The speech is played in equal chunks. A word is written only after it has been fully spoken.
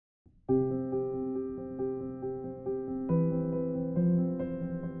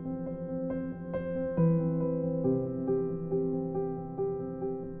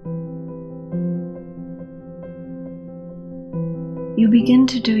You begin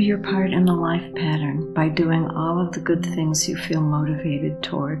to do your part in the life pattern by doing all of the good things you feel motivated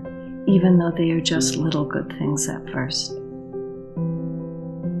toward, even though they are just little good things at first.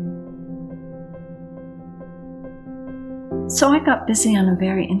 So I got busy on a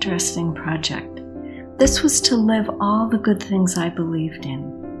very interesting project. This was to live all the good things I believed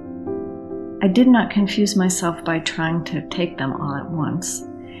in. I did not confuse myself by trying to take them all at once.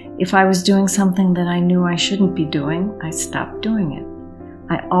 If I was doing something that I knew I shouldn't be doing, I stopped doing it.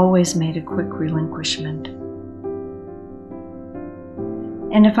 I always made a quick relinquishment.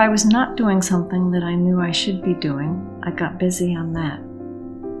 And if I was not doing something that I knew I should be doing, I got busy on that.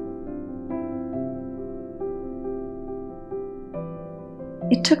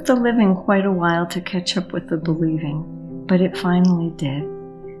 It took the living quite a while to catch up with the believing, but it finally did.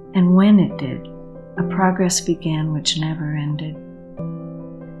 And when it did, a progress began which never ended.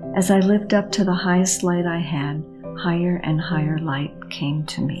 As I lived up to the highest light I had, higher and higher light came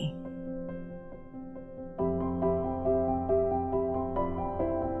to me.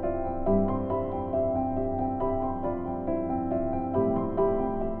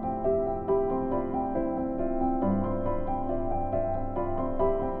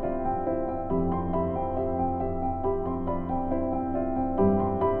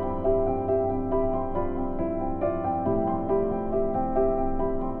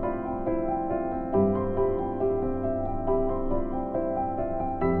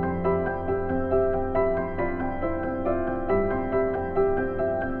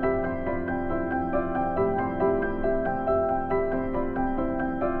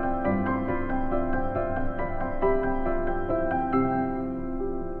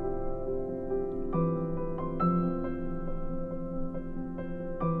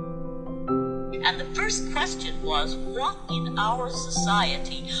 And the first question was, what in our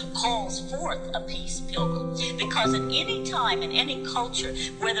society calls forth a peace pilgrim? Because at any time, in any culture,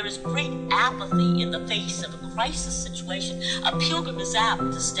 where there is great apathy in the face of a crisis situation, a pilgrim is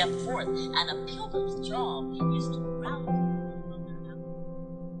apt to step forth, and a pilgrim's job is to rally